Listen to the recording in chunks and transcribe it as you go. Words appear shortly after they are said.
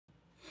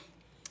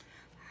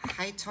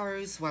Hi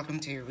Taurus, welcome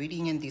to your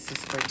reading, and this is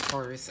for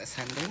Taurus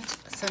Ascendant,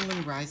 Sun,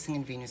 Moon, Rising,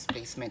 and Venus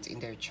placement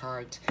in their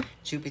chart.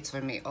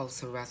 Jupiter may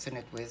also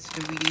resonate with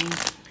the reading.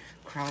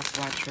 Cross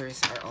watchers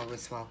are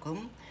always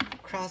welcome.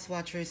 Cross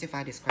watchers, if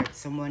I describe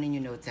someone and you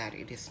know that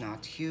it is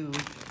not you,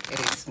 it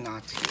is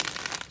not you.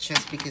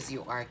 Just because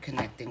you are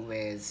connecting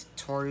with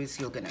Taurus,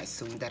 you're gonna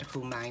assume that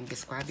whom I'm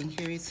describing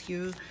here is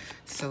you.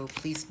 So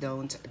please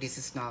don't, this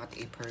is not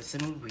a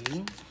personal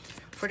reading.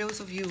 For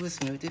those of you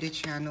who's new to the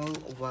channel,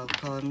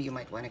 welcome. You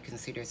might want to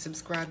consider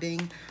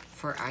subscribing,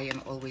 for I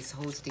am always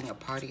hosting a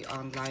party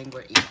online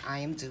wherein I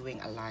am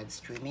doing a live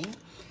streaming.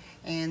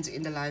 And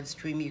in the live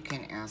stream, you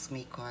can ask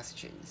me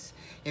questions.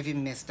 If you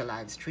missed the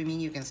live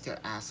streaming, you can still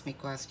ask me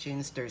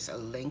questions. There's a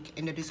link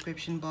in the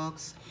description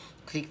box.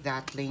 Click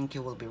that link,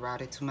 you will be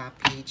routed to my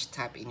page.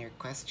 Type in your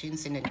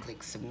questions and then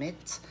click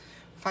submit.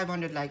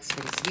 500 likes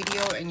for this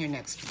video, and your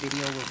next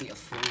video will be a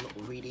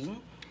full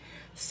reading.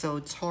 So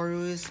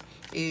Taurus,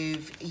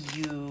 if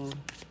you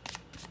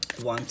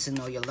want to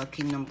know your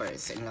lucky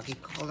numbers and lucky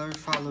color,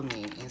 follow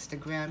me on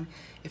Instagram.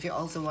 If you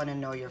also want to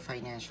know your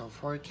financial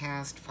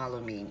forecast, follow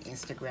me on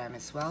Instagram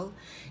as well.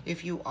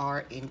 If you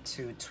are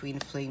into twin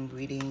flame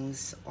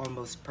readings,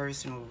 almost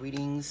personal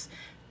readings,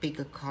 pick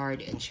a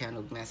card and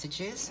channeled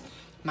messages,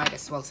 might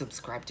as well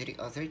subscribe to the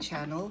other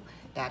channel.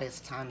 That is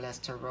Timeless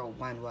Tarot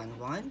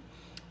 111.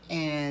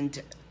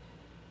 And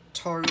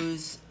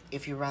Taurus,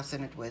 if you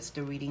resonate with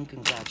the reading,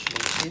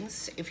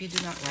 congratulations. If you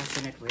do not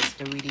resonate with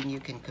the reading, you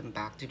can come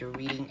back to the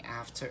reading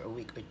after a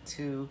week or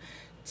two.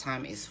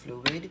 Time is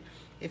fluid.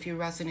 If you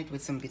resonate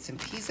with some bits and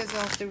pieces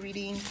of the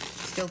reading,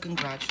 still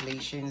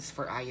congratulations,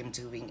 for I am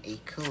doing a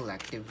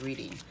collective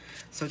reading.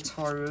 So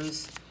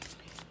Taurus,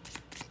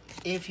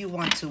 if you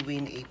want to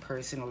win a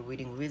personal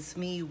reading with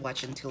me,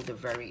 watch until the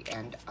very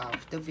end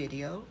of the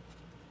video.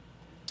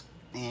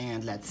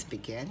 And let's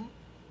begin.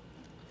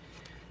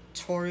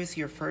 Taurus,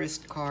 your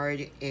first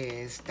card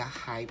is the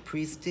High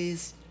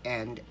Priestess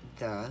and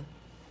the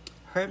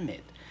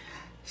Hermit.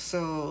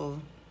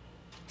 So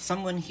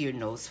someone here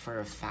knows for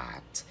a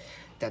fact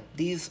that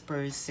this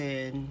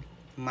person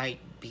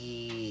might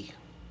be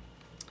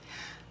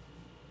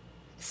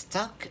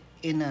stuck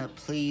in a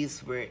place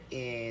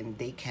wherein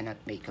they cannot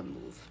make a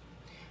move.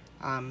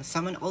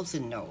 Someone also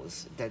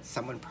knows that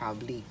someone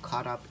probably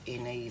caught up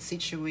in a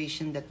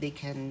situation that they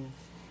can't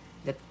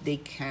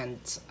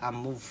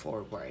move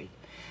forward.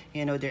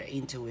 You know, their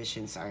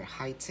intuitions are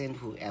heightened.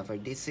 Whoever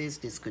this is,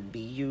 this could be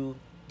you,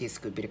 this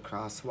could be the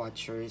cross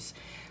watchers.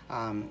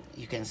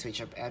 You can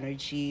switch up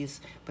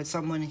energies, but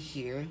someone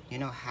here, you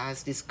know,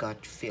 has this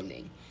gut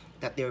feeling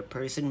that their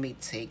person may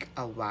take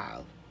a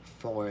while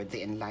for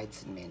the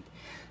enlightenment.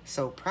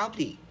 So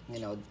probably, you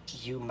know,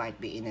 you might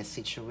be in a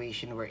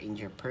situation wherein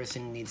your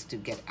person needs to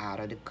get out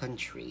of the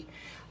country,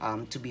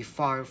 to be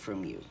far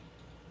from you,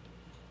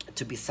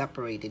 to be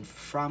separated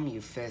from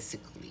you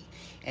physically.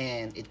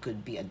 And it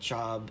could be a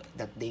job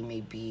that they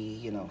may be,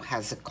 you know,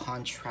 has a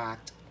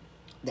contract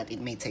that it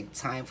may take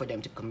time for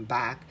them to come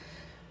back,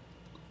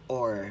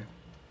 or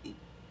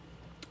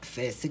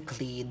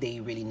physically they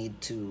really need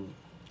to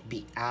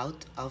be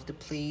out of the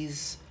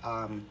place.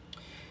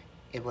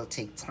 It will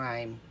take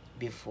time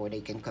before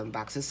they can come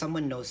back. So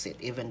someone knows it,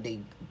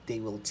 even they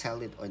will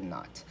tell it or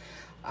not.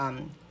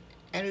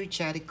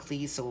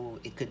 Energetically, so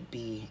it could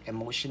be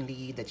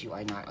emotionally that you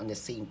are not on the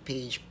same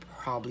page.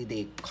 Probably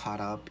they caught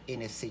up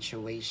in a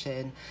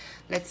situation,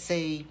 let's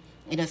say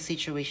in a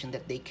situation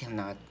that they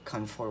cannot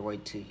come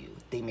forward to you.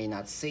 They may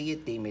not say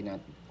it, they may not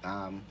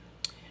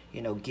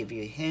you know, give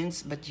you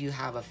hints, but you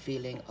have a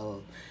feeling,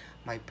 oh,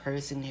 my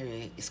person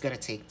here is gonna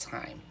take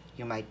time.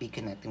 You might be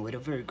connecting with a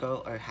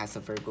Virgo or has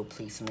a Virgo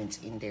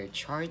placement in their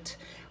chart,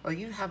 or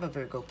you have a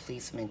Virgo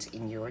placement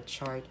in your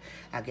chart.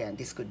 Again,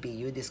 this could be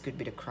you, this could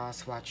be the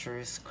cross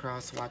watchers.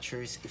 Cross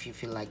watchers, if you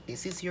feel like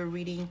this is your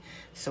reading,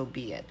 so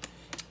be it.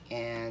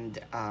 And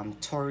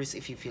Taurus,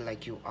 if you feel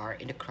like you are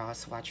in the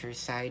cross watcher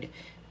side,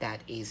 that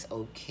is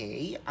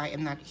okay. I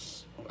am not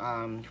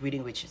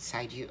reading which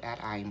side you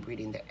at. I am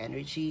reading the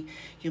energy.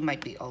 You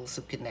might be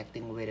also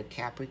connecting with a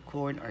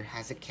Capricorn or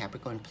has a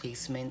Capricorn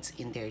placement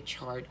in their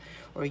chart,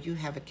 or you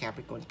have a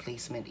Capricorn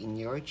placement in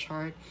your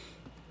chart.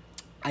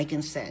 I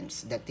can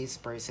sense that this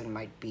person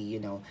might be, you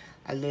know,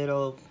 a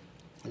little,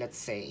 let's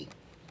say,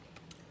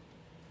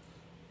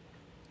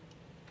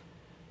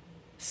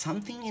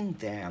 something in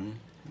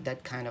them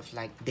that kind of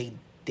like they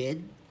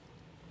did,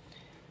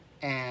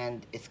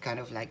 and it's kind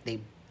of like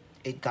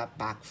it got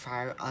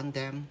backfire on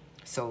them,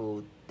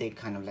 so they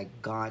kind of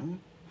like gone,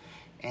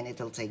 and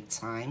it'll take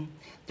time.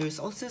 There's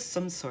also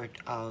some sort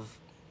of,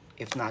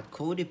 if not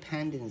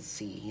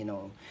codependency, you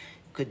know,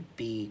 could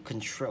be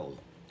control,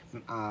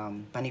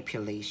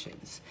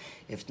 manipulations.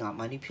 If not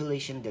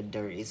manipulation, then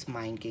there is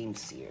mind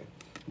games here.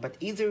 But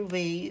either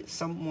way,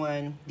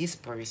 someone, this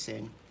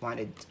person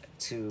wanted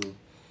to,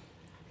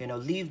 you know,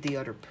 leave the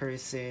other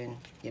person,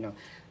 you know,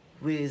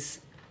 with,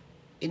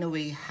 in a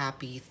way,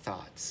 happy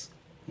thoughts.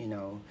 You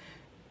know,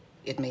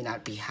 it may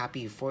not be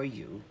happy for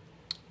you,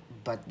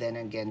 but then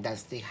again,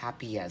 that's the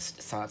happiest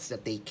thoughts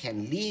that they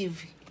can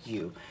leave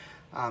you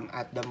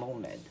at the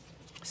moment.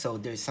 So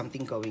there's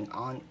something going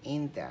on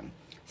in them.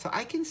 So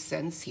I can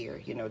sense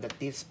here, that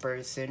this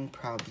person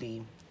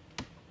probably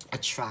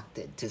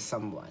attracted to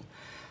someone.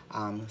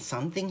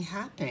 Something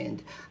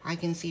happened. I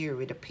can see here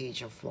with the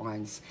Page of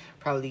Wands.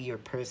 Probably your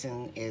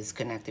person is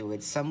connected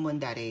with someone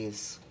that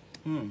is,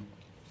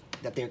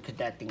 that they're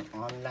connecting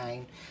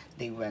online.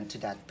 They went to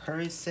that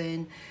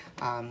person.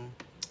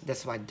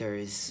 That's why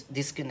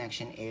this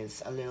connection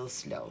is a little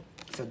slow.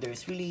 So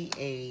there's really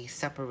a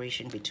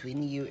separation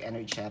between you,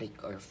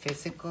 energetic or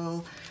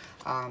physical.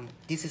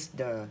 This is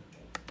the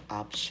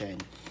option.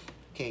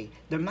 Okay,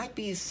 there might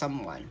be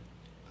someone,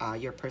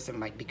 your person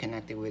might be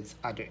connected with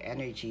other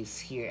energies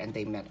here, and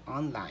they met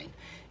online.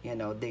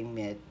 They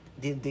met,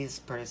 this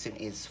person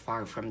is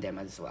far from them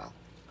as well.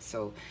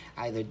 So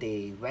either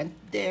they went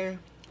there,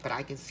 but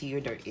I can see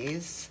here there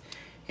is,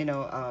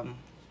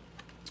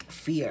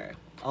 fear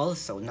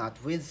also, not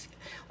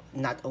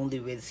only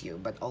with you,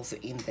 but also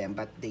in them,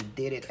 but they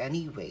did it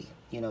anyway.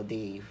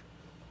 They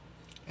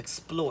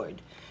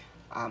explored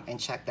and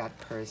checked that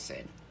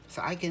person.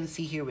 So I can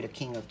see here with the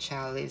King of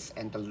Chalice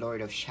and the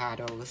Lord of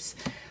Shadows,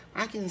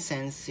 I can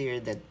sense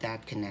here that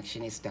that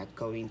connection is not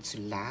going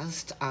to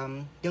last.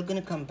 They're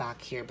gonna come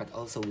back here, but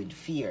also with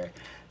fear.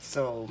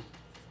 So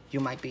you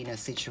might be in a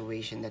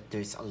situation that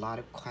there's a lot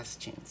of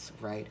questions,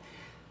 right?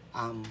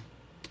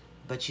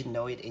 But you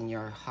know it in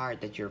your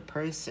heart that your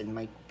person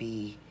might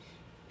be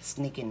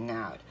sneaking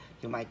out.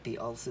 You might be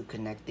also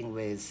connecting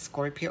with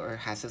Scorpio, or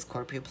has a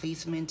Scorpio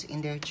placement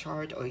in their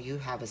chart, or you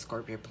have a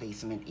Scorpio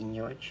placement in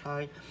your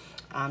chart.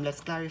 Let's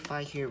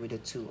clarify here with the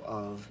Two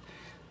of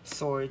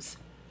Swords.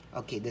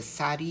 Okay, the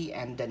Sadi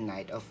and the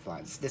Knight of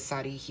Wands. The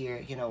Sadi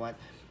here, you know what?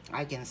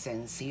 I can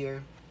sense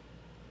here,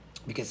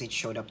 because it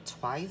showed up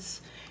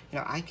twice,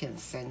 I can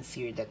sense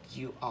here that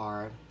you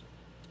are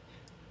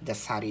the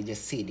Sadi, the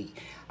city.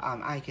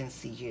 I can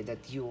see here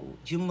that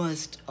you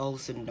must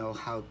also know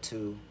how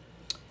to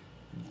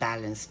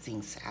balance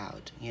things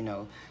out.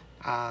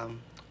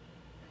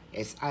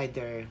 It's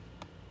either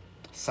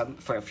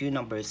for a few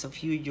numbers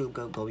of you, you're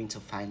going to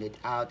find it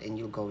out, and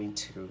you're going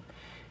to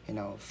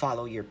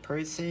follow your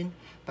person.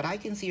 But I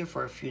can see here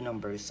for a few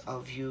numbers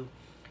of you,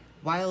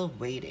 while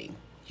waiting,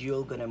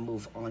 you're gonna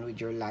move on with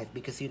your life,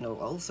 because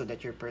also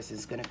that your person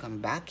is gonna come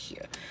back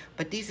here.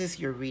 But this is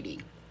your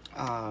reading,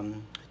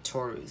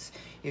 Taurus.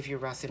 If you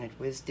resonate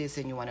with this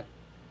and you want to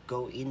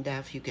go in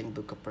depth, you can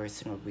book a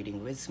personal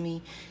reading with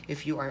me.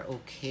 If you are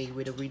okay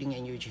with a reading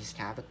and you just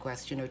have a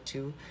question or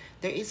two,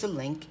 there is a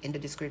link in the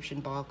description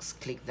box.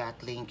 Click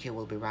that link, you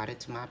will be routed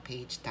to my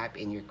page. Type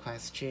in your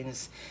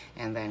questions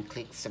and then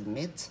click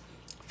submit.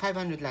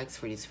 500 likes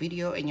for this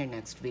video, and your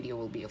next video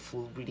will be a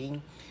full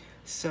reading.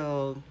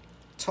 So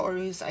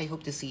Taurus, I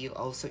hope to see you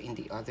also in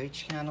the other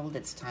channel.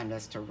 That's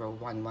Timeless Tarot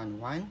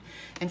 111.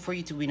 And for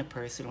you to win a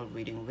personal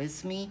reading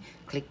with me,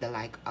 click the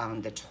like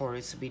on the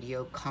Taurus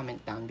video,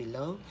 comment down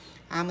below.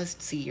 I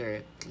must see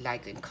your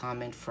like and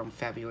comment from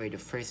February the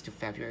 1st to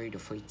February the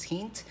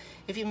 14th.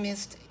 If you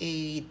missed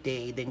a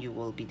day, then you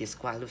will be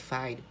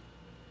disqualified.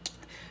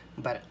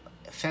 But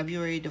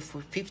February the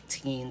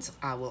 15th,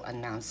 I will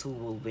announce who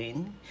will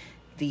win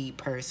the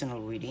personal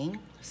reading.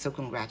 So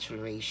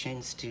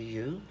congratulations to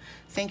you.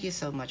 Thank you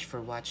so much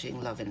for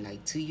watching. Love and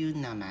light to you.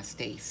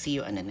 Namaste. See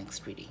you on the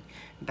next reading.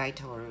 Bye,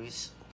 Taurus.